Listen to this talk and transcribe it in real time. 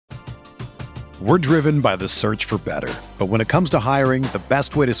We're driven by the search for better. But when it comes to hiring, the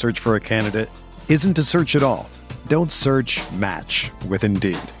best way to search for a candidate isn't to search at all. Don't search, match with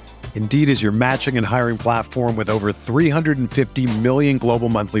Indeed. Indeed is your matching and hiring platform with over 350 million global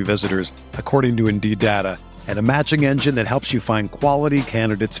monthly visitors, according to Indeed data, and a matching engine that helps you find quality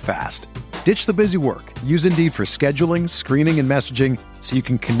candidates fast. Ditch the busy work. Use Indeed for scheduling, screening, and messaging so you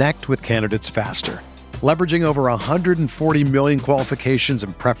can connect with candidates faster. Leveraging over 140 million qualifications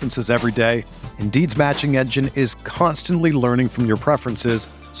and preferences every day, Indeed's matching engine is constantly learning from your preferences,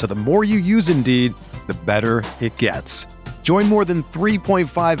 so the more you use Indeed, the better it gets. Join more than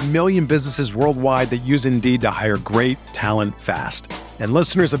 3.5 million businesses worldwide that use Indeed to hire great talent fast. And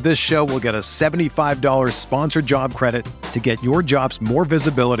listeners of this show will get a $75 sponsored job credit to get your jobs more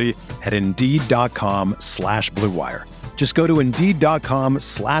visibility at Indeed.com/Blue Wire. Just go to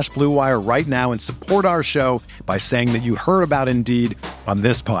Indeed.com/Blue Wire right now and support our show by saying that you heard about Indeed on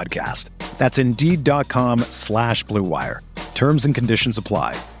this podcast. That's Indeed.com/Blue Wire. Terms and conditions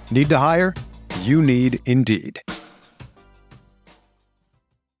apply. Need to hire? You need Indeed.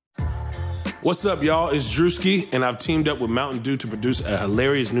 What's up, y'all? It's Drewski, and I've teamed up with Mountain Dew to produce a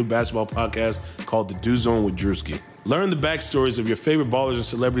hilarious new basketball podcast called The Dew Zone with Drewski. Learn the backstories of your favorite ballers and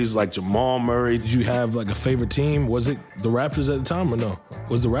celebrities like Jamal Murray. Did you have like a favorite team? Was it the Raptors at the time or no?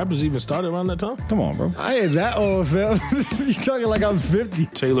 Was the Raptors even started around that time? Come on, bro. I ain't that old, fam. You talking like I'm 50.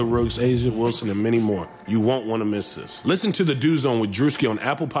 Taylor Rooks, Asia Wilson, and many more. You won't want to miss this. Listen to The Dew Zone with Drewski on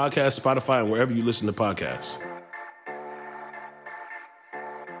Apple Podcasts, Spotify, and wherever you listen to podcasts.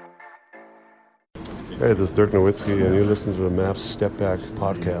 Hey, this is Dirk Nowitzki, and you're listening to the Mavs Step Back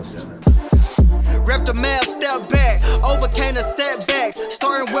podcast. Rep the Mavs step back, overcame the setbacks,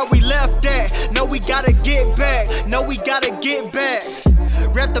 starting where we left at. No, we gotta get back. No, we gotta get back.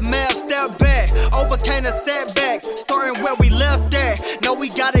 Rep the Mavs step back, overcame the setbacks, starting where we left at. No, we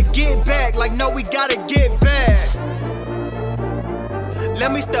gotta get back. Like, no, we gotta get back.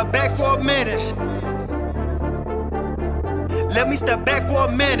 Let me step back for a minute. Let me step back for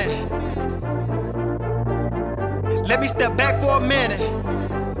a minute. Let me step back for a minute.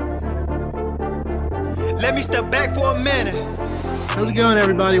 Let me step back for a minute. How's it going,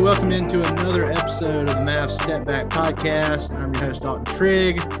 everybody? Welcome into another episode of the Mavs Step Back podcast. I'm your host, Dalton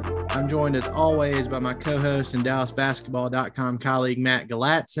Trigg. I'm joined, as always, by my co-host and DallasBasketball.com colleague, Matt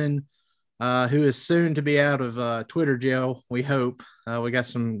Galatson, who is soon to be out of Twitter jail, we hope. We got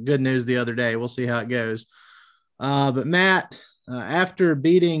some good news the other day. We'll see how it goes. But Matt, after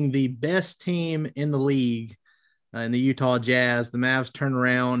beating the best team in the league, in the Utah Jazz, the Mavs turn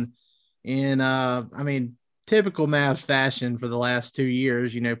around in, typical Mavs fashion for the last 2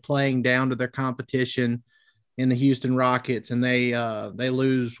 years, playing down to their competition in the Houston Rockets, and they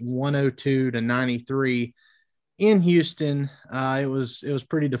lose 102-93 in Houston. It was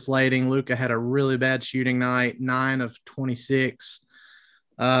pretty deflating. Luka had a really bad shooting night, 9 of 26.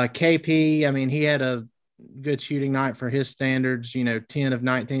 KP, he had a good shooting night for his standards, 10 of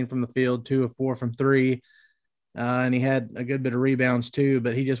 19 from the field, 2 of 4 from 3. And he had a good bit of rebounds too,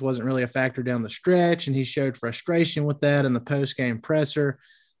 but he just wasn't really a factor down the stretch, and he showed frustration with that in the post-game presser.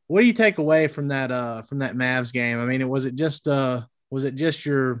 What do you take away from that Mavs game? Was it just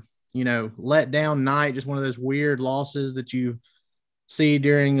your let down night, just one of those weird losses that you see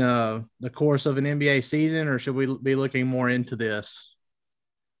during the course of an NBA season, or should we be looking more into this?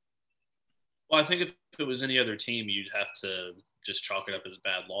 Well, I think if it was any other team, you'd have to just chalk it up as a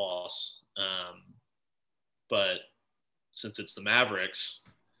bad loss. But since it's the Mavericks,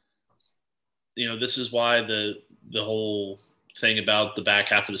 this is why the whole thing about the back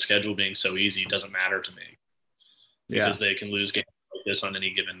half of the schedule being so easy doesn't matter to me. Because they can lose games like this on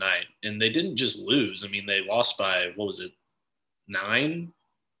any given night. And they didn't just lose. They lost by, 9?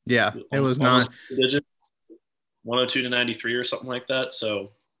 Yeah, it was 9. 102-93 or something like that.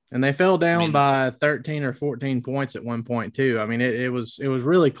 So, and they fell down by 13 or 14 points at one point too. It was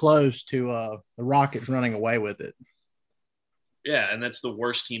really close to the Rockets running away with it. Yeah, and that's the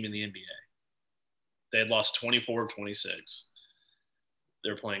worst team in the NBA. They had lost 24-26.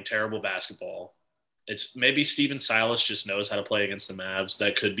 They're playing terrible basketball. It's maybe Steven Silas just knows how to play against the Mavs.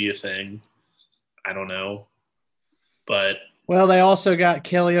 That could be a thing. I don't know. But they also got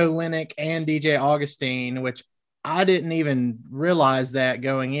Kelly Olynyk and DJ Augustine, which I didn't even realize that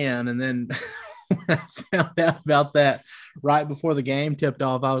going in. And then when I found out about that right before the game tipped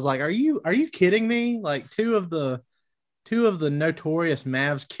off, I was like, are you kidding me? Like two of the notorious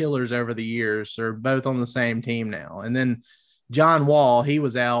Mavs killers over the years are both on the same team now. And then John Wall, he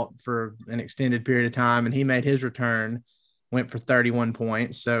was out for an extended period of time, and he made his return, went for 31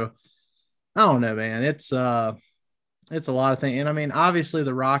 points. So I don't know, man. It's It's a lot of things. And I mean, obviously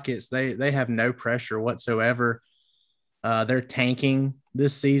the Rockets, they have no pressure whatsoever. They're tanking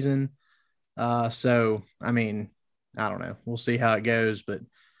this season. So, I mean, I don't know. We'll see how it goes. But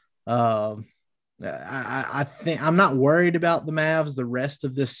I think I'm not worried about the Mavs the rest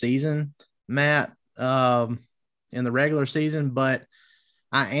of this season, Matt, in the regular season. But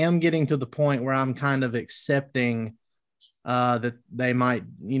I am getting to the point where I'm kind of accepting that they might,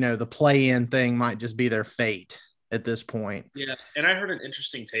 the play-in thing might just be their fate at this point. Yeah, and I heard an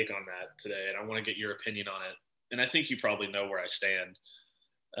interesting take on that today, and I want to get your opinion on it. And I think you probably know where I stand.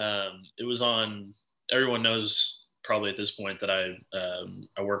 It was on – everyone knows probably at this point that I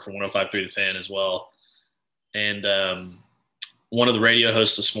work for 105.3 The Fan as well. And one of the radio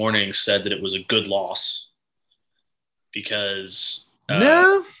hosts this morning said that it was a good loss because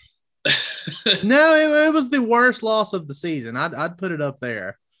no, it was the worst loss of the season. I'd put it up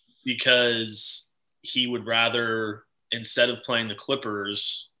there. Because he would rather, instead of playing the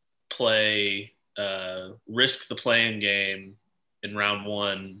Clippers, risk the play-in game in round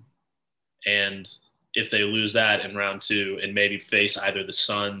one, and if they lose that in round two, and maybe face either the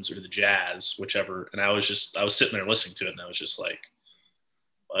Suns or the Jazz, whichever. And I was sitting there listening to it, and I was just like,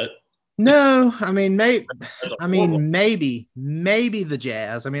 what? No, I mean, maybe the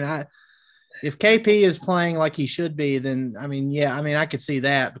Jazz. I mean, if KP is playing like he should be, then I could see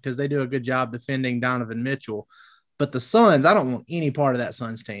that because they do a good job defending Donovan Mitchell. But the Suns, I don't want any part of that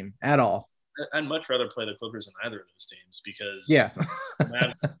Suns team at all. I'd much rather play the Clippers than either of those teams because the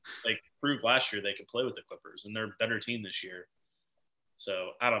Mavs, proved last year they could play with the Clippers, and they're a better team this year.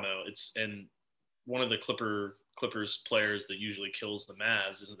 So I don't know. And one of the Clippers players that usually kills the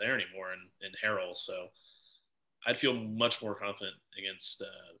Mavs isn't there anymore in Harrell. So I'd feel much more confident against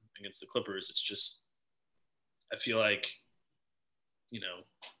the Clippers. It's just I feel like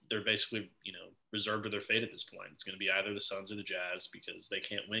they're basically reserved to their fate at this point. It's going to be either the Suns or the Jazz because they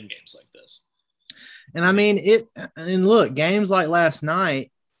can't win games like this. And I mean and look, games like last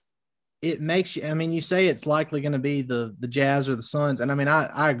night, it makes you. I mean, you say it's likely going to be the Jazz or the Suns, and I mean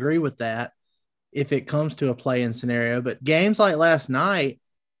I agree with that if it comes to a play-in scenario. But games like last night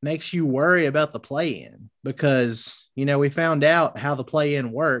makes you worry about the play-in because we found out how the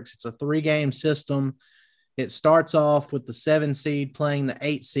play-in works. It's a 3-game system. It starts off with the 7 seed playing the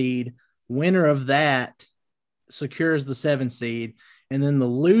 8 seed. Winner of that secures the 7 seed, and then the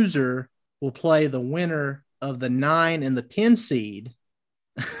loser will play the winner of the 9 and the 10 seed.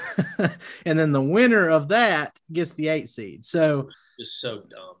 And then the winner of that gets the 8 seed. So it's so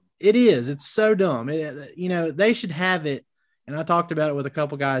dumb. It is. It's so dumb. They should have it. And I talked about it with a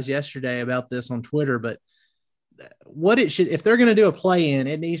couple guys yesterday about this on Twitter, but what it should, if they're going to do a play-in,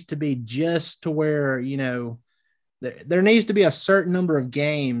 it needs to be just to where, there needs to be a certain number of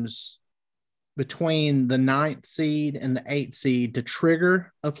games between the 9th seed and the 8th seed to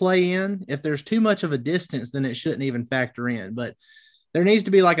trigger a play-in. If there's too much of a distance, then it shouldn't even factor in. But there needs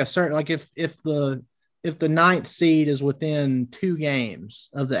to be like a certain, like if the 9th seed is within 2 games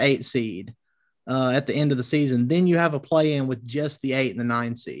of the 8th seed at the end of the season, then you have a play-in with just the 8 and the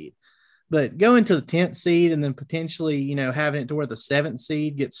 9 seed. But going to the 10th seed and then potentially, having it to where the 7th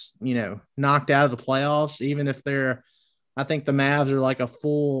seed gets, knocked out of the playoffs, even if I think the Mavs are like a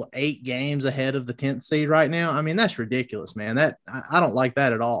full 8 games ahead of the 10th seed right now. I mean, that's ridiculous, man. I don't like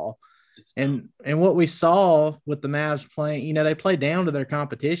that at all. And what we saw with the Mavs playing, they play down to their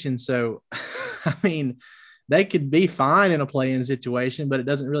competition. So, I mean, they could be fine in a play-in situation, but it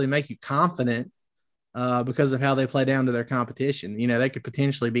doesn't really make you confident because of how they play down to their competition. They could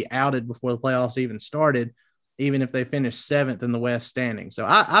potentially be outed before the playoffs even started, even if they finish 7th in the West standing. So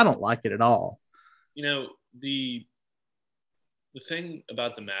I don't like it at all. The thing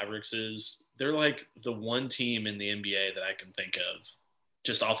about the Mavericks is they're like the one team in the NBA that I can think of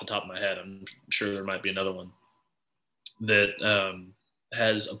just off the top of my head. I'm sure there might be another one that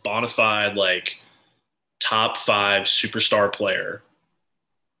has a bona fide top 5 superstar player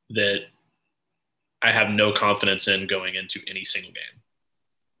that I have no confidence in going into any single game.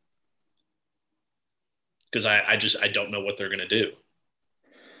 Because I don't know what they're going to do.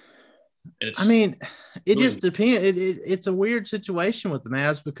 And it just depends. It's a weird situation with the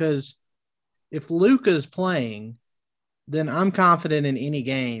Mavs because if Luka's playing, then I'm confident in any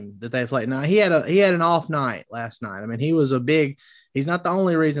game that they play. Now he had an off night last night. I mean, he's not the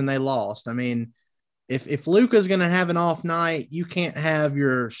only reason they lost. I mean, if Luka's going to have an off night, you can't have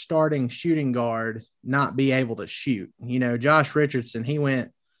your starting shooting guard not be able to shoot. Josh Richardson, he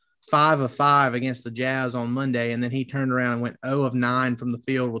went 5 of 5 against the Jazz on Monday, and then he turned around and went 0 of 9 from the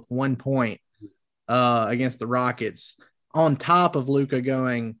field with 1 point against the Rockets, on top of Luka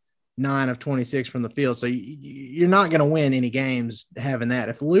going 9 of 26 from the field. So you're not going to win any games having that.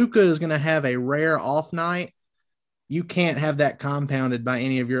 If Luka is going to have a rare off night, you can't have that compounded by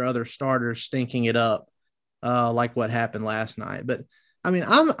any of your other starters stinking it up like what happened last night. But I mean,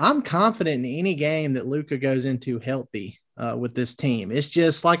 I'm confident in any game that Luka goes into healthy with this team. It's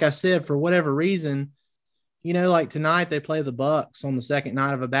just like I said, for whatever reason, you know, like tonight they play the Bucks on the second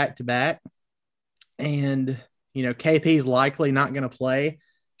night of a back-to-back, and you know KP's likely not going to play.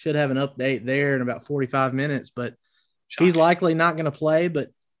 Should have an update there in about 45 minutes, but he's likely not going to play. But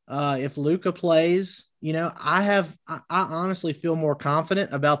if Luka plays, you know, I honestly feel more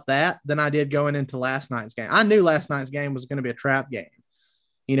confident about that than I did going into last night's game. I knew last night's game was going to be a trap game.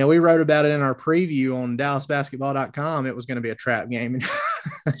 You know, we wrote about it in our preview on DallasBasketball.com. It was going to be a trap game.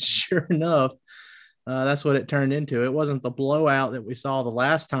 And sure enough, that's what it turned into. It wasn't the blowout that we saw the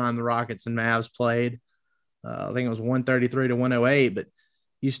last time the Rockets and Mavs played. I think it was 133-108, but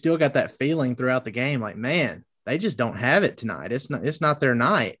you still got that feeling throughout the game, like, man, they just don't have it tonight. It's not their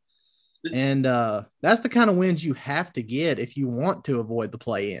night. And that's the kind of wins you have to get if you want to avoid the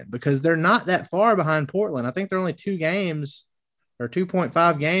play-in, because they're not that far behind Portland. I think they're only 2 games or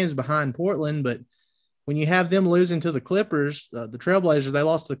 2.5 games behind Portland. But when you have them losing to the Clippers, the Trailblazers, they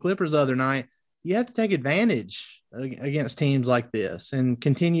lost to the Clippers the other night, you have to take advantage against teams like this and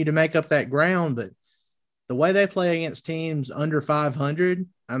continue to make up that ground. But the way they play against teams under 500,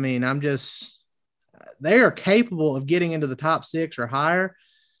 I mean, they are capable of getting into the top 6 or higher,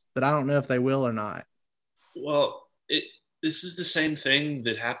 but I don't know if they will or not. Well, this is the same thing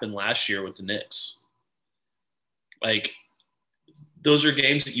that happened last year with the Knicks. Like, those are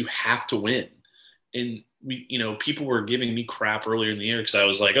games that you have to win. And people were giving me crap earlier in the year because I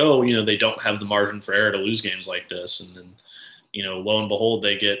was like, oh, you know, they don't have the margin for error to lose games like this. And then, you know, lo and behold,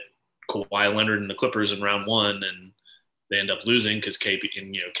 they get Kawhi Leonard and the Clippers in round 1, and they end up losing because KP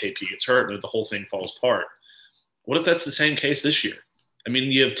gets hurt and the whole thing falls apart. What if that's the same case this year? I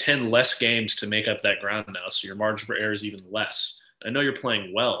mean, you have 10 less games to make up that ground now, so your margin for error is even less. I know you're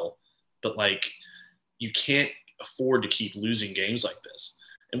playing well, but like, you can't afford to keep losing games like this.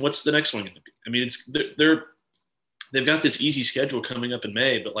 And what's the next one going to be? I mean, they've got this easy schedule coming up in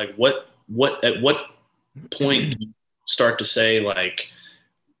May, but like, at what point do you start to say, like,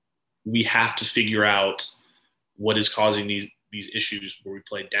 we have to figure out what is causing these issues where we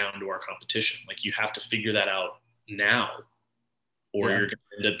play down to our competition? Like, you have to figure that out now, or you're going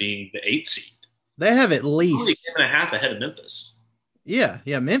to end up being the 8th seed. They have at least only a game and a half ahead of Memphis. Yeah.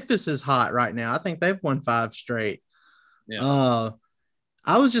 Memphis is hot right now. I think they've won 5 straight. Yeah.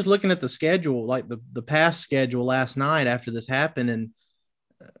 I was just looking at the schedule, like the past schedule last night after this happened, and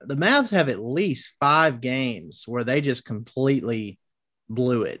the Mavs have at least 5 games where they just completely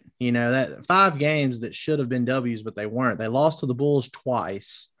blew it. You know, that 5 games that should have been W's, but they weren't. They lost to the Bulls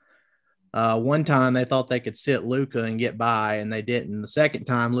twice. One time they thought they could sit Luka and get by, and they didn't. The second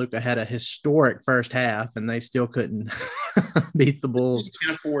time, Luka had a historic first half, and they still couldn't beat the Bulls. You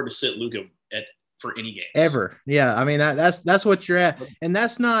can't afford to sit Luka for any games ever. Yeah, I mean that's what you're at, and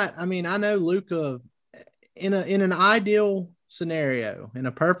that's not. I mean, I know Luka in an ideal scenario, in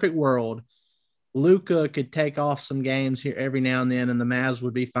a perfect world, Luka could take off some games here every now and then, and the Mavs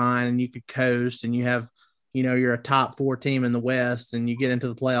would be fine, and you could coast, and you have, you know, you're a top 4 team in the West, and you get into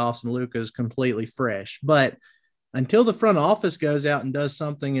the playoffs, and Luka is completely fresh. But until the front office goes out and does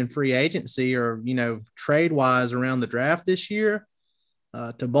something in free agency or, you know, trade wise around the draft this year,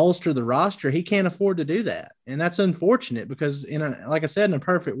 to bolster the roster, he can't afford to do that. And that's unfortunate because like I said, in a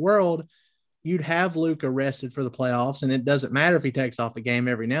perfect world, you'd have Luka rested for the playoffs, and it doesn't matter if he takes off a game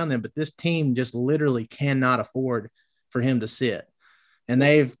every now and then, but this team just literally cannot afford for him to sit. And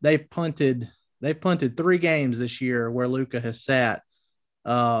they've punted 3 games this year where Luka has sat.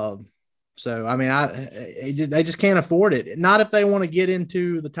 So, I mean, they just can't afford it. Not if they want to get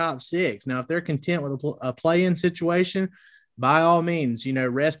into the top 6. Now, if they're content with a play-in situation, by all means, you know,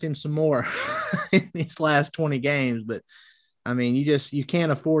 rest him some more in these last 20 games. But I mean, you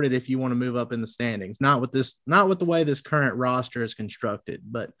can't afford it if you want to move up in the standings. Not with the way this current roster is constructed.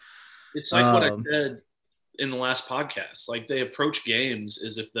 But it's like what I said in the last podcast. Like, they approach games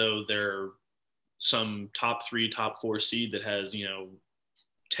as if though they're some top 3, top 4 seed that has, you know,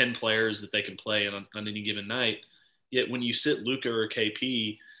 10 players that they can play on any given night. Yet when you sit Luka or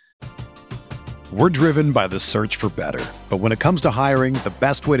KP, we're driven by the search for better. But when it comes to hiring, the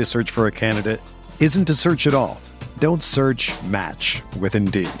best way to search for a candidate isn't to search at all. Don't search, match with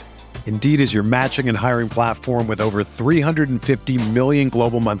Indeed. Indeed is your matching and hiring platform with over 350 million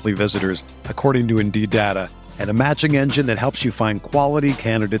global monthly visitors, according to Indeed data, and a matching engine that helps you find quality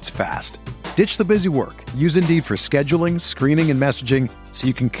candidates fast. Ditch the busy work. Use Indeed for scheduling, screening, and messaging so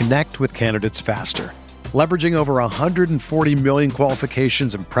you can connect with candidates faster. Leveraging over 140 million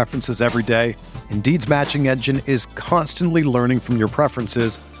qualifications and preferences every day, Indeed's matching engine is constantly learning from your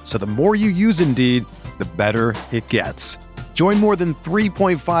preferences, so the more you use Indeed, the better it gets. Join more than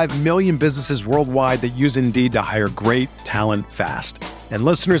 3.5 million businesses worldwide that use Indeed to hire great talent fast. And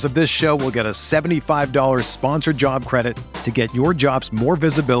listeners of this show will get a $75 sponsored job credit to get your jobs more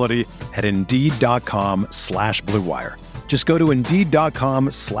visibility at Indeed.com/Blue Wire. Just go to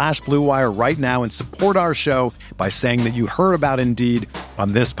Indeed.com/Blue Wire right now and support our show by saying that you heard about Indeed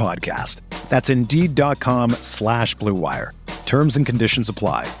on this podcast. That's Indeed.com/Blue Wire. Terms and conditions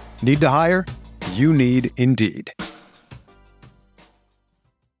apply. Need to hire? You need Indeed.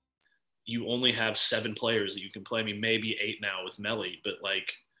 You only have 7 players that you can play. I mean, maybe 8 now with Melly, but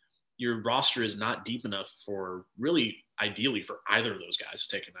like your roster is not deep enough for really, ideally, for either of those guys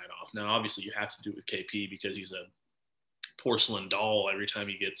to take a night off. Now, obviously, you have to do it with KP because he's a porcelain doll. Every time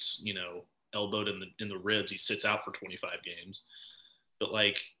he gets, elbowed in the ribs, he sits out for 25 games. But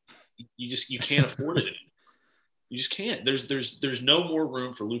like, you can't afford it anymore. You just can't. There's no more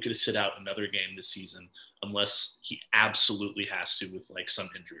room for Luka to sit out another game this season unless he absolutely has to with like some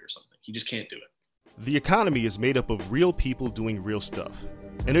injury or something. He just can't do it. The economy is made up of real people doing real stuff,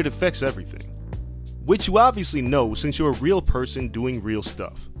 and it affects everything. Which you obviously know since you're a real person doing real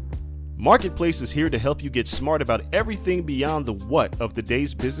stuff. Marketplace is here to help you get smart about everything beyond the what of the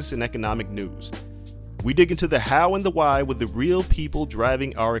day's business and economic news. We dig into the how and the why with the real people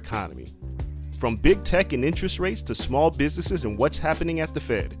driving our economy. From big tech and interest rates to small businesses and what's happening at the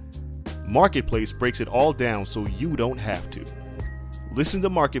Fed, Marketplace breaks it all down so you don't have to. Listen to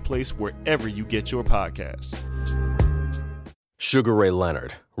Marketplace wherever you get your podcasts. Sugar Ray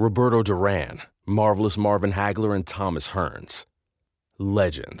Leonard, Roberto Duran, Marvelous Marvin Hagler, and Thomas Hearns.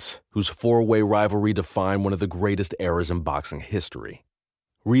 Legends, whose four-way rivalry defined one of the greatest eras in boxing history.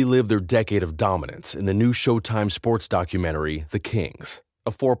 Relive their decade of dominance in the new Showtime sports documentary, The Kings,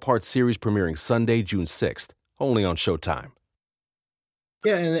 a 4-part series premiering Sunday, June 6th, only on Showtime.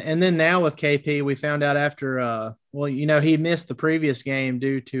 Yeah, and then now with KP, we found out after, he missed the previous game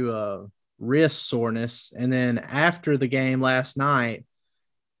due to wrist soreness. And then after the game last night,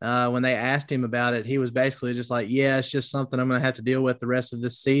 when they asked him about it, he was basically just like, yeah, it's just something I'm going to have to deal with the rest of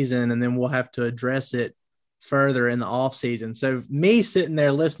this season, and then we'll have to address it further in the off season. So me sitting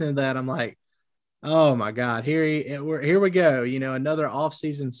there listening to that, I'm like, oh my God, here we go. Another off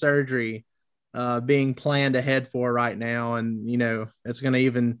season surgery being planned ahead for right now. And, it's going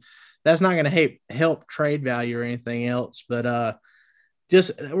to that's not going to help trade value or anything else, but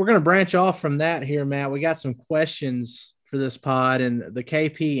we're going to branch off from that here, Matt. We got some questions for this pod and the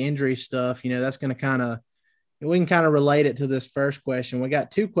KP injury stuff. That's going to we can kind of relate it to this first question. We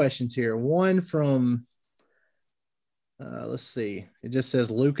got 2 questions here. One from, let's see. It just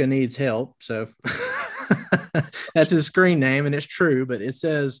says Luka needs help. So that's his screen name, and it's true, but it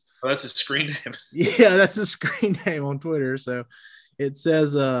says, oh, that's a screen name. Yeah, that's a screen name on Twitter. So it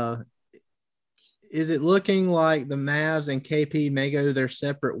says, is it looking like the Mavs and KP may go their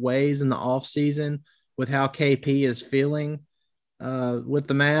separate ways in the offseason with how KP is feeling with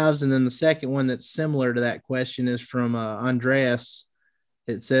the Mavs? And then the second one that's similar to that question is from Andreas.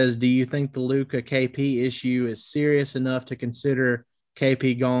 It says, do you think the Luka KP issue is serious enough to consider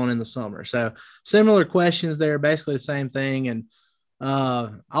KP gone in the summer? So similar questions there, basically the same thing. And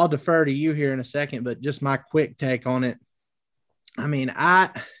I'll defer to you here in a second, but just my quick take on it. I mean,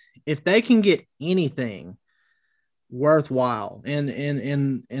 if they can get anything worthwhile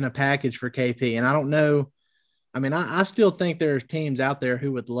in a package for KP, and I don't know, I mean, I still think there are teams out there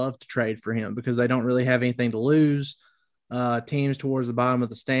who would love to trade for him because they don't really have anything to lose. Teams towards the bottom of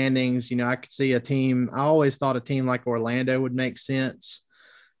the standings, I could see a team. I always thought a team like Orlando would make sense,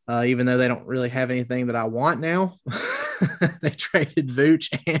 even though they don't really have anything that I want now. They traded Vooch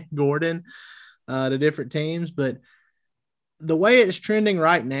and Gordon to different teams, but the way it's trending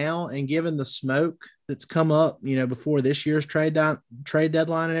right now, and given the smoke that's come up, before this year's trade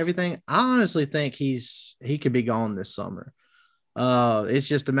deadline and everything, I honestly think he could be gone this summer. It's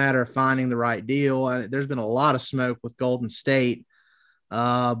just a matter of finding the right deal. There's been a lot of smoke with Golden State,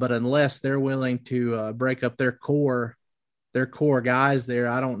 but unless they're willing to break up their core guys there,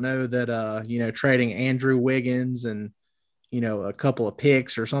 I don't know that trading Andrew Wiggins and a couple of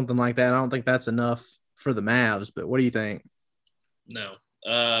picks or something like that, I don't think that's enough for the Mavs. But what do you think? No.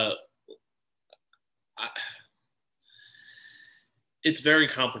 It's very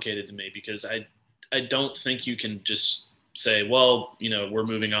complicated to me because I don't think you can just say, well, we're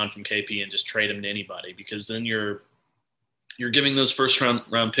moving on from KP and just trade him to anybody, because then you're you're giving those first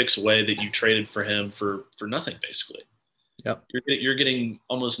round picks away that you traded for him for nothing, basically. Yep. You're getting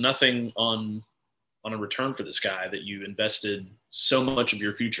almost nothing on a return for this guy that you invested so much of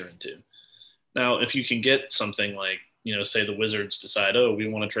your future into. Now, if you can get something like, say the Wizards decide, oh, we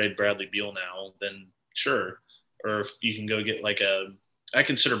want to trade Bradley Beal now, then sure. Or if you can go get I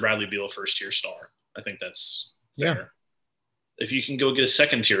consider Bradley Beal a first-tier star. I think that's fair. Yeah. If you can go get a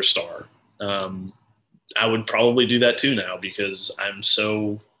second-tier star, I would probably do that too now, because I'm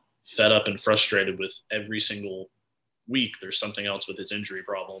so fed up and frustrated with every single week there's something else with his injury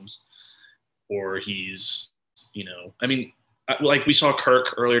problems, or he's, like we saw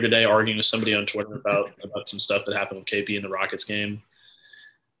Kirk earlier today arguing with somebody on Twitter about some stuff that happened with KP in the Rockets game.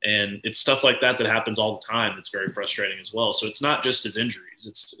 And it's stuff like that happens all the time. It's very frustrating as well. So it's not just his injuries.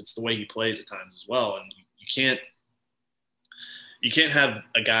 It's the way he plays at times as well. And you can't have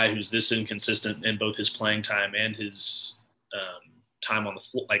a guy who's this inconsistent in both his playing time and his time on the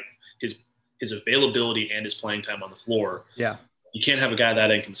floor, like his availability and his playing time on the floor. Yeah. You can't have a guy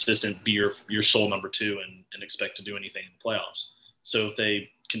that inconsistent be your sole number two and expect to do anything in the playoffs. So if they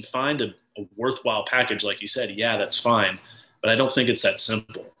can find a worthwhile package, like you said, yeah, that's fine. But I don't think it's that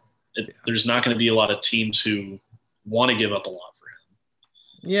simple. There's not going to be a lot of teams who want to give up a lot for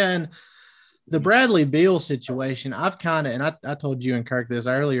him. Yeah, and the Bradley Beal situation, I've kind of, and I told you and Kirk this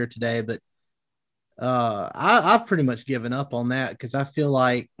earlier today, but I've pretty much given up on that, because I feel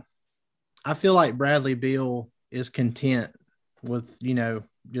like Bradley Beal is content with,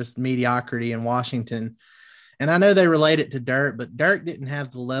 just mediocrity in Washington. And I know they relate it to Dirk, but Dirk didn't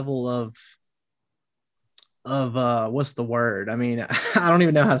have the level of what's the word? I mean, I don't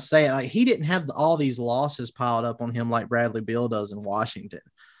even know how to say it. Like, he didn't have all these losses piled up on him like Bradley Beal does in Washington.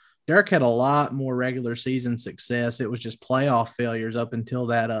 Dirk had a lot more regular season success. It was just playoff failures up until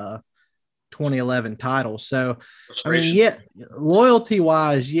that 2011 title. So, I mean, yeah, loyalty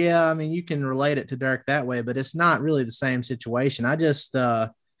wise, yeah, I mean, you can relate it to Dirk that way, but it's not really the same situation. I've just kind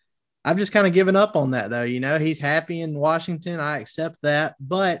of given up on that, though. He's happy in Washington. I accept that,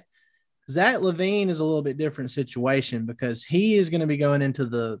 but Zach LaVine is a little bit different situation, because he is going to be going into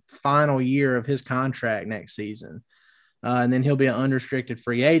the final year of his contract next season. And then he'll be an unrestricted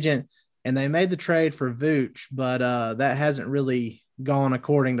free agent. And they made the trade for Vooch, but that hasn't really gone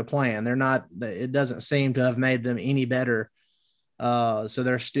according to plan. It doesn't seem to have made them any better. So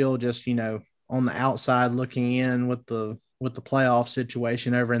they're still just, on the outside looking in with the playoff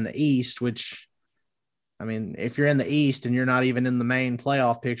situation over in the East, which, I mean, if you're in the East and you're not even in the main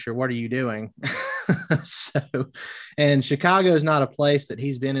playoff picture, what are you doing? And Chicago is not a place that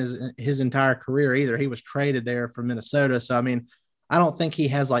he's been his entire career either. He was traded there from Minnesota. So, I mean, I don't think he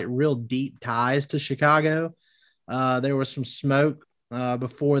has like real deep ties to Chicago. There was some smoke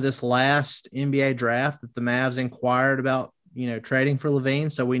before this last NBA draft that the Mavs inquired about, trading for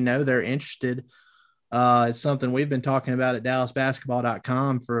LaVine. So we know they're interested. It's something we've been talking about at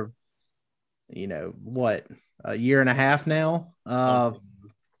DallasBasketball.com for, a year and a half now.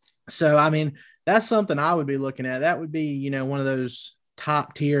 So, I mean, that's something I would be looking at. That would be, one of those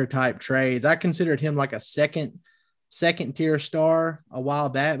top tier type trades. I considered him like a second tier star a while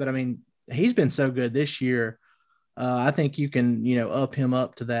back, but I mean, he's been so good this year. I think you can, up him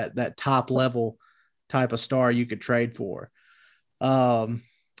up to that top level type of star you could trade for. And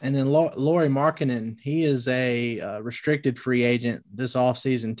then Lauri Markkanen, he is a restricted free agent this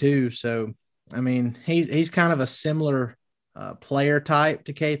offseason too. So, I mean, he's kind of a similar player type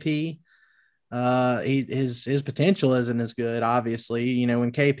to KP. His potential isn't as good, obviously.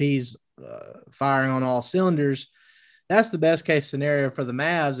 When KP's firing on all cylinders, that's the best case scenario for the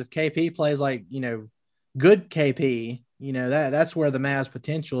Mavs. If KP plays like, good KP, that's where the Mavs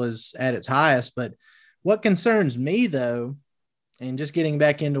potential is at its highest. But what concerns me, though, and just getting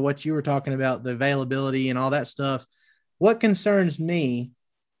back into what you were talking about, the availability and all that stuff, what concerns me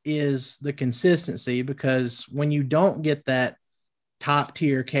is the consistency, because when you don't get that top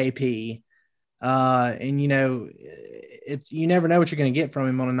tier KP, and you never know what you're going to get from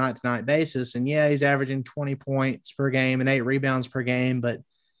him on a night to night basis. And yeah, he's averaging 20 points per game and 8 rebounds per game, but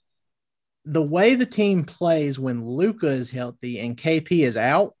the way the team plays when Luka is healthy and KP is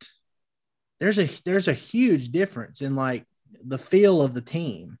out, there's a huge difference in like the feel of the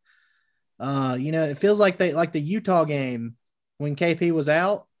team. It feels like the Utah game when KP was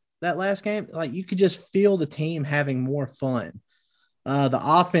out, that last game, like you could just feel the team having more fun. The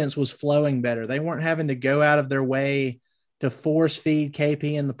offense was flowing better. They weren't having to go out of their way to force feed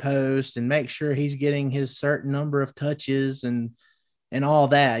KP in the post and make sure he's getting his certain number of touches and all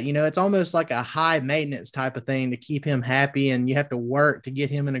that. It's almost like a high maintenance type of thing to keep him happy, and you have to work to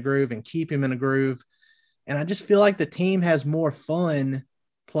get him in a groove and keep him in a groove. And I just feel like the team has more fun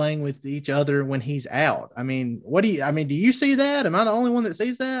playing with each other when he's out. I mean, do you see that? Am I the only one that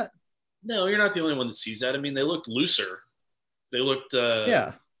sees that? No, you're not the only one that sees that. I mean, they looked looser. They looked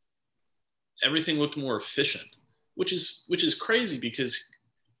Yeah. Everything looked more efficient, which is crazy because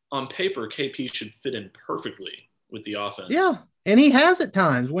on paper KP should fit in perfectly with the offense. Yeah. And he has at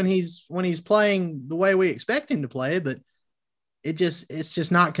times when he's playing the way we expect him to play, but it's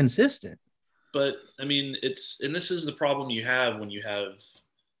just not consistent. But I mean, and this is the problem you have when you have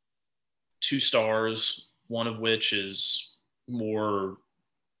two stars, one of which is more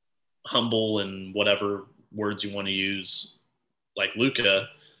humble and whatever words you want to use, like Luka,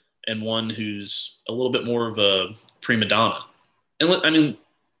 and one who's a little bit more of a prima donna. And I mean,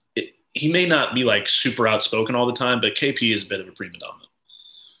 he may not be like super outspoken all the time, but KP is a bit of a prima donna.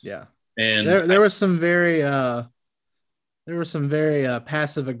 Yeah. And there was some very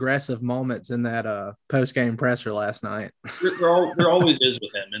passive aggressive moments in that post game presser last night. there always is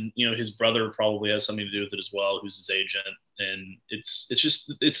with him, and his brother probably has something to do with it as well, who's his agent. And it's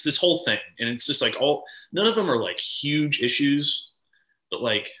this whole thing, and it's just like none of them are like huge issues, but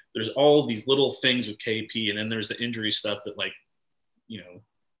like there's all these little things with KP, and then there's the injury stuff that like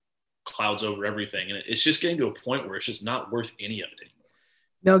clouds over everything, and it's just getting to a point where it's just not worth any of it anymore.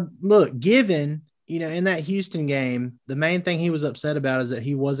 Now, look, given in that Houston game, the main thing he was upset about is that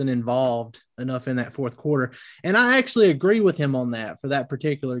he wasn't involved enough in that fourth quarter. And I actually agree with him on that for that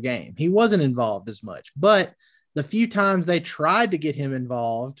particular game. He wasn't involved as much, but the few times they tried to get him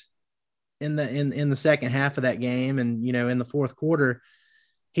involved in the second half of that game and, in the fourth quarter,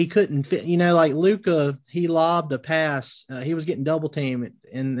 he couldn't fit, like Luka, he lobbed a pass. He was getting double teamed,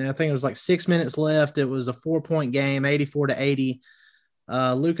 and I think it was like 6 minutes left. It was a 4-point game, 84-80.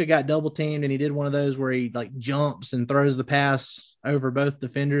 Luka got double teamed, and he did one of those where he like jumps and throws the pass over both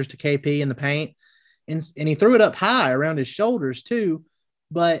defenders to KP in the paint. And he threw it up high around his shoulders too.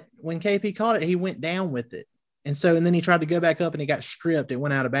 But when KP caught it, he went down with it. And then he tried to go back up and he got stripped. It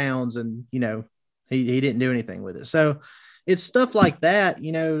went out of bounds, and, he didn't do anything with it. So it's stuff like that,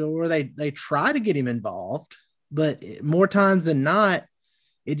 where they try to get him involved, but more times than not,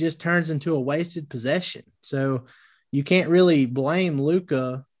 it just turns into a wasted possession. So you can't really blame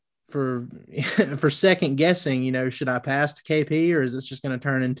Luka for second guessing, should I pass to KP, or is this just going to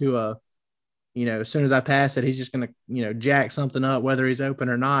turn into as soon as I pass it, he's just going to, jack something up, whether he's open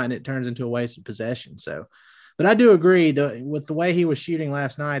or not, and it turns into a wasted possession. So, but I do agree with the way he was shooting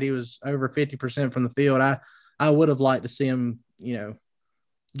last night, he was over 50% from the field. I would have liked to see him,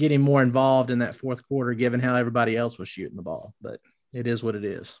 get him more involved in that fourth quarter, given how everybody else was shooting the ball, but it is what it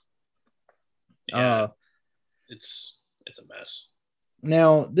is. Yeah. It's a mess.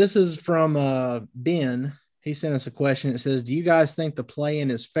 Now, this is from Ben. He sent us a question. It says, do you guys think the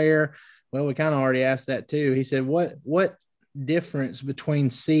play-in is fair? Well, we kind of already asked that too. He said, what difference between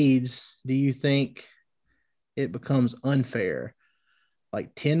seeds do you think it becomes unfair?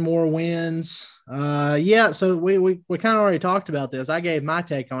 Like 10 more wins? Yeah, so we kind of already talked about this. I gave my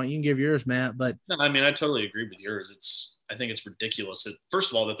take on it. You can give yours, Matt. But no, I mean, I totally agree with yours. I think it's ridiculous that,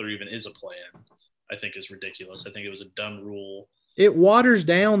 first of all, that there even is a play-in, I think is ridiculous. I think it was a dumb rule. It waters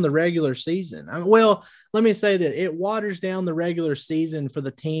down the regular season. Well, let me say that it waters down the regular season for the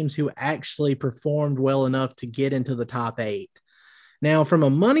teams who actually performed well enough to get into the top 8. Now, from a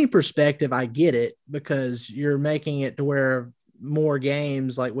money perspective, I get it, because you're making it to where more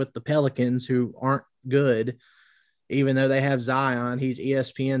games, like with the Pelicans, who aren't good, even though they have Zion, he's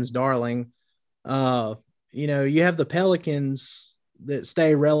ESPN's darling. You have the Pelicans that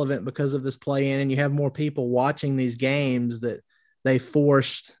stay relevant because of this play-in, and you have more people watching these games that they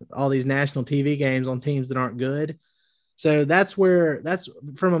forced all these national TV games on teams that aren't good. So that's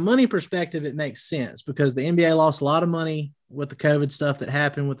from a money perspective, it makes sense, because the NBA lost a lot of money with the COVID stuff that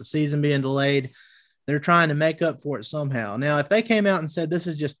happened with the season being delayed. They're trying to make up for it somehow. Now, if they came out and said this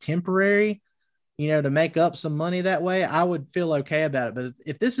is just temporary, to make up some money that way, I would feel okay about it. But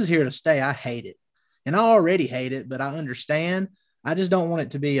if this is here to stay, I hate it. And I already hate it, but I understand. I just don't want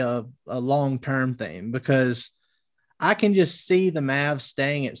it to be a long-term thing, because I can just see the Mavs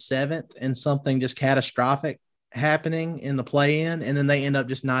staying at 7th and something just catastrophic happening in the play-in, and then they end up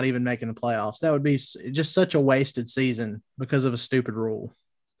just not even making the playoffs. That would be just such a wasted season because of a stupid rule.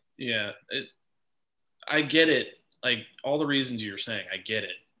 Yeah, I get it. Like, all the reasons you're saying, I get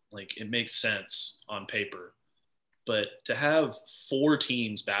it. Like, it makes sense on paper. But to have 4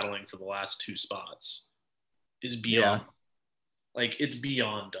 teams battling for the last 2 spots is beyond. Yeah. Like, it's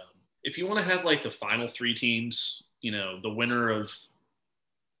beyond dumb. If you want to have, like, the final 3 teams, the winner of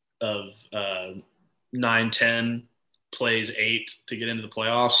 9-10 plays 8 to get into the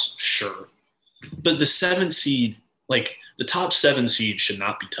playoffs, sure. But the 7th seed, like the top 7 seed, should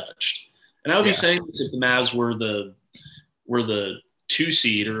not be touched. And I would be saying this if the Mavs were the 2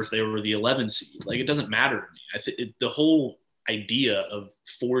 seed or if they were the 11 seed. Like, it doesn't matter to me. I think the whole idea of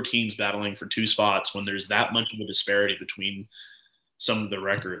 4 teams battling for 2 spots when there's that much of a disparity between some of the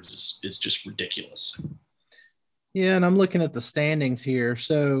records is just ridiculous. Yeah, and I'm looking at the standings here.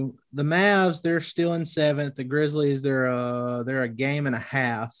 So the Mavs, they're still in 7th. The Grizzlies, they're a game and a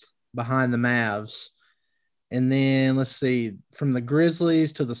half behind the Mavs. And then let's see, from the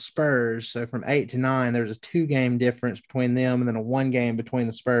Grizzlies to the Spurs, so from 8 to 9, there's a 2-game difference between them, and then a 1 game between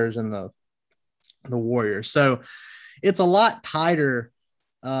the Spurs and the Warriors. So it's a lot tighter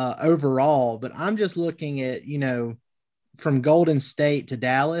overall. But I'm just looking at, from Golden State to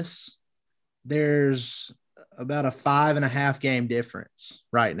Dallas, there's about a 5.5 game difference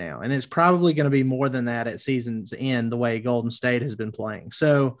right now. And it's probably going to be more than that at season's end, the way Golden State has been playing.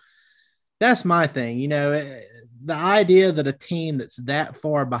 So that's my thing. The idea that a team that's that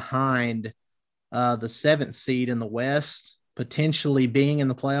far behind the 7th seed in the West potentially being in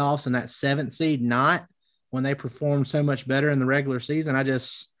the playoffs and that 7th seed not, when they perform so much better in the regular season, I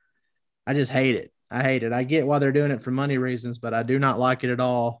just hate it. I hate it. I get why they're doing it for money reasons, but I do not like it at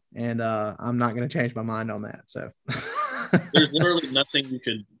all. And I'm not going to change my mind on that. So there's literally nothing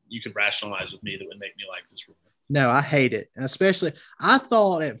you could rationalize with me that would make me like this rule. No, I hate it. Especially, I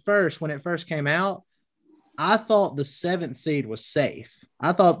thought at first, when it first came out, I thought the 7th seed was safe.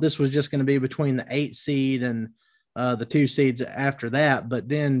 I thought this was just going to be between the 8th seed and the 2 seeds after that. But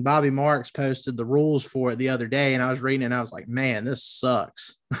then Bobby Marks posted the rules for it the other day, and I was reading it, and I was like, man, this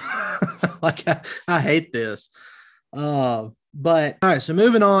sucks. Like, I hate this. But all right, so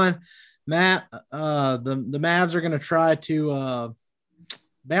moving on, Matt, the Mavs are going to try to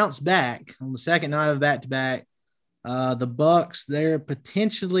bounce back on the second night of back-to-back. The Bucks, they're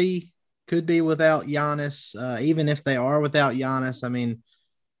potentially could be without Giannis. Even if they are without Giannis, I mean,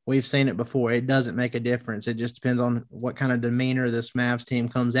 we've seen it before. It doesn't make a difference. It just depends on what kind of demeanor this Mavs team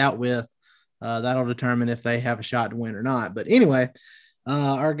comes out with. That'll determine if they have a shot to win or not. But anyway,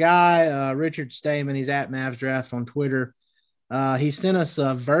 our guy, Richard Stamen, he's at Mavs Draft on Twitter. He sent us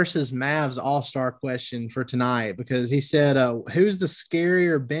a versus Mavs all-star question for tonight because he said, who's the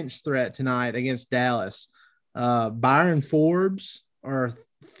scarier bench threat tonight against Dallas? Byron Forbes or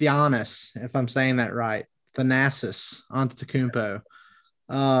Giannis, if I'm saying that right, Thanasis Antetokounmpo.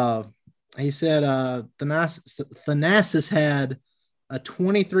 He said Thanasis had a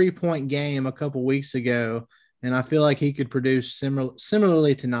 23-point game a couple weeks ago, and I feel like he could produce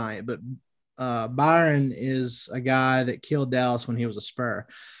similarly tonight. But Byron is a guy that killed Dallas when he was a Spur.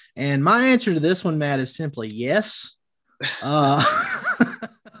 And my answer to this one, Matt, is simply yes.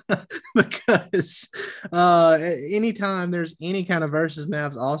 Because anytime there's any kind of versus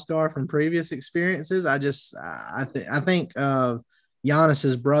Mavs all-star from previous experiences, I think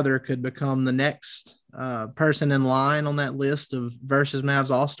Giannis's brother could become the next person in line on that list of versus Mavs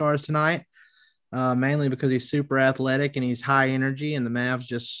all-stars tonight, mainly because he's super athletic and he's high energy, and the Mavs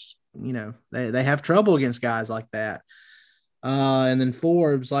just, they have trouble against guys like that. And then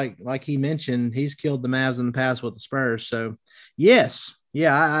Forbes, like he mentioned, he's killed the Mavs in the past with the Spurs. So yes.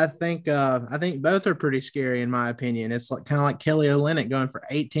 Yeah, I think both are pretty scary in my opinion. It's kind of like Kelly Olynyk going for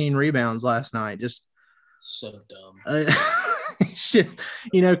 18 rebounds last night. Just so dumb. Shit.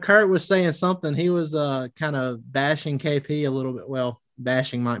 Kurt was saying something. He was kind of bashing KP a little bit. Well,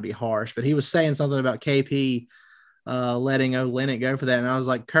 bashing might be harsh, but he was saying something about KP letting Olynyk go for that. And I was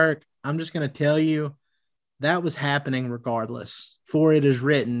like, Kirk, I'm just going to tell you that was happening regardless. For it is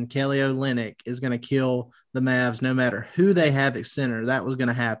written, Kelly Olynyk is going to kill the Mavs no matter who they have at center. That was going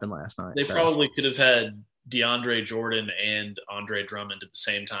to happen last night. They probably could have had DeAndre Jordan and Andre Drummond at the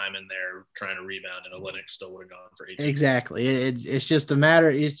same time in there trying to rebound, and Olynyk still would have gone for 18. Exactly. It's just a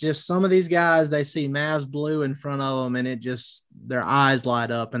matter. It's just some of these guys, they see Mavs blue in front of them, and it just their eyes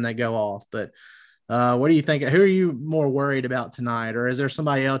light up and they go off. But what do you think? Who are you more worried about tonight, or is there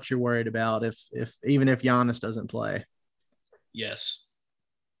somebody else you're worried about if even if Giannis doesn't play? Yes.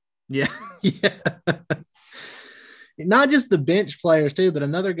 Yeah. Yeah. Not just the bench players too, but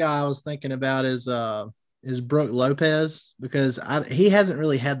another guy I was thinking about is Brook Lopez, because he hasn't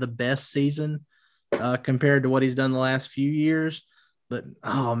really had the best season compared to what he's done the last few years. But,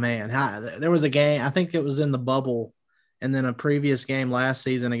 oh, man, there was a game, I think it was in the bubble, and then a previous game last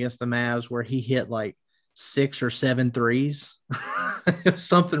season against the Mavs where he hit like 6 or 7 threes.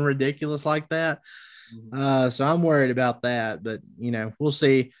 Something ridiculous like that. So I'm worried about that. But, we'll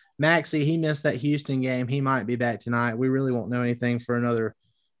see. Maxey, he missed that Houston game. He might be back tonight. We really won't know anything for another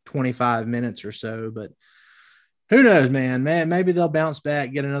 25 minutes or so. But Who knows, man? Maybe they'll bounce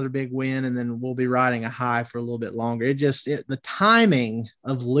back, get another big win, and then we'll be riding a high for a little bit longer. The timing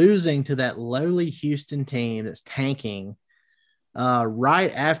of losing to that lowly Houston team that's tanking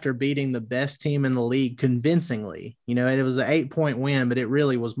right after beating the best team in the league convincingly. It was an 8-point win, but it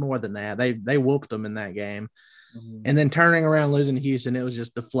really was more than that. They whooped them in that game. Mm-hmm. And then turning around, losing to Houston, it was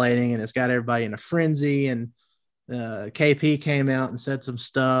just deflating, and it's got everybody in a frenzy. And KP came out and said some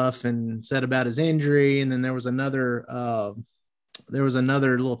stuff and said about his injury. And then there was another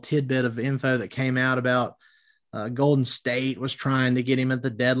little tidbit of info that came out about Golden State was trying to get him at the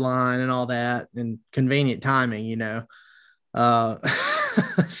deadline and all that, and convenient timing,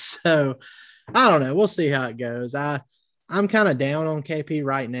 So I don't know. We'll see how it goes. I'm kind of down on KP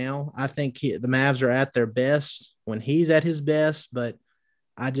right now. I think the Mavs are at their best when he's at his best, but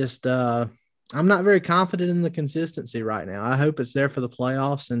I'm not very confident in the consistency right now. I hope it's there for the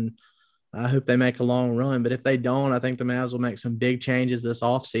playoffs, and I hope they make a long run. But if they don't, I think the Mavs will make some big changes this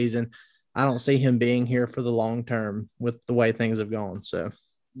offseason. I don't see him being here for the long term with the way things have gone. So,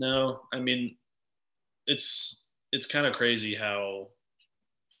 no, I mean, it's kind of crazy how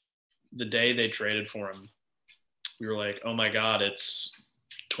the day they traded for him, we were like, oh my God, it's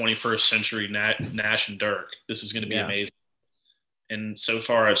 21st century Nash and Dirk. This is going to be amazing. And so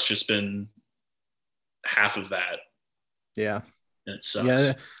far it's just been half of that. Yeah. And it sucks.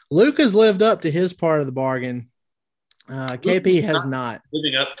 Yeah. Luke has lived up to his part of the bargain. KP has not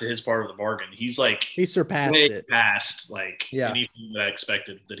living up to his part of the bargain. He surpassed it past anything that I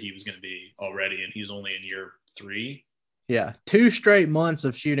expected that he was going to be already. And he's only in year 3. Yeah. 2 straight months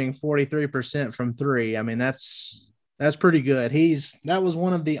of shooting 43% from 3. I mean, that's pretty good. That was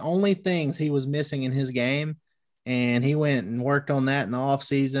one of the only things he was missing in his game. And he went and worked on that in the off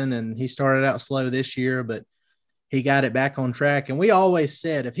season, and he started out slow this year, but he got it back on track. And we always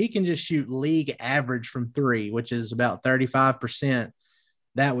said, if he can just shoot league average from 3, which is about 35%,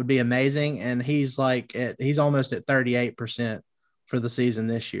 that would be amazing. And he's almost at 38% for the season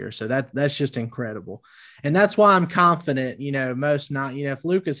this year. So that's just incredible. And that's why I'm confident, if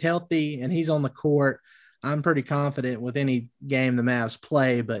Luke is healthy and he's on the court, I'm pretty confident with any game the Mavs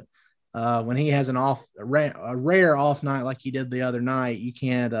play. But when he has a rare off night like he did the other night, you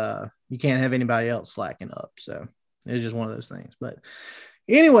can't have anybody else slacking up. So it's just one of those things. But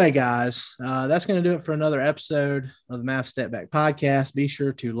anyway, guys, that's going to do it for another episode of the Mavs Step Back podcast. Be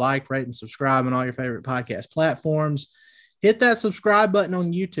sure to like, rate, and subscribe on all your favorite podcast platforms. Hit that subscribe button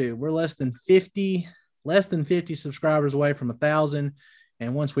on YouTube. We're less than 50 subscribers away from 1,000.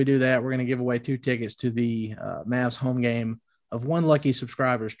 And once we do that, we're going to give away 2 tickets to the Mavs home game of one lucky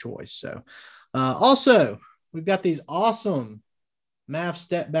subscriber's choice. So also, we've got these awesome Mavs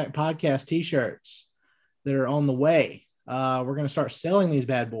Step Back podcast t-shirts that are on the way. We're going to start selling these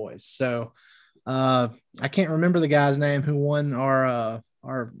bad boys. So I can't remember the guy's name who won our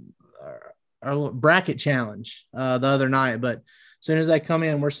bracket challenge the other night, but as soon as they come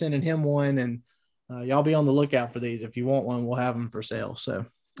in, we're sending him one, and y'all be on the lookout for these. If you want one, we'll have them for sale. So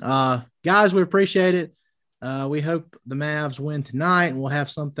guys, we appreciate it. We hope the Mavs win tonight, and we'll have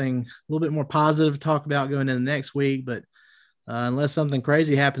something a little bit more positive to talk about going into next week. But unless something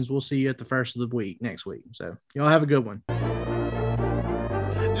crazy happens, we'll see you at the first of the week next week. So y'all have a good one.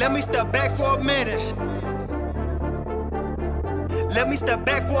 Let me step back for a minute. Let me step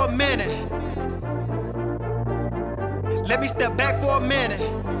back for a minute. Let me step back for a minute.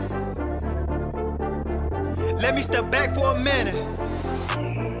 Let me step back for a minute.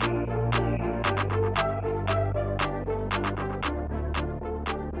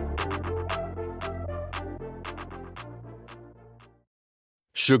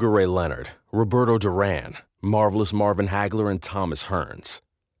 Sugar Ray Leonard, Roberto Duran, Marvelous Marvin Hagler, and Thomas Hearns.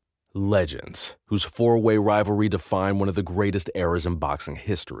 Legends, whose 4-way rivalry defined one of the greatest eras in boxing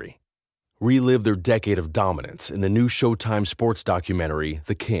history. Relive their decade of dominance in the new Showtime sports documentary,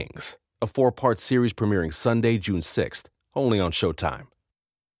 The Kings, a 4-part series premiering Sunday, June 6th, only on Showtime.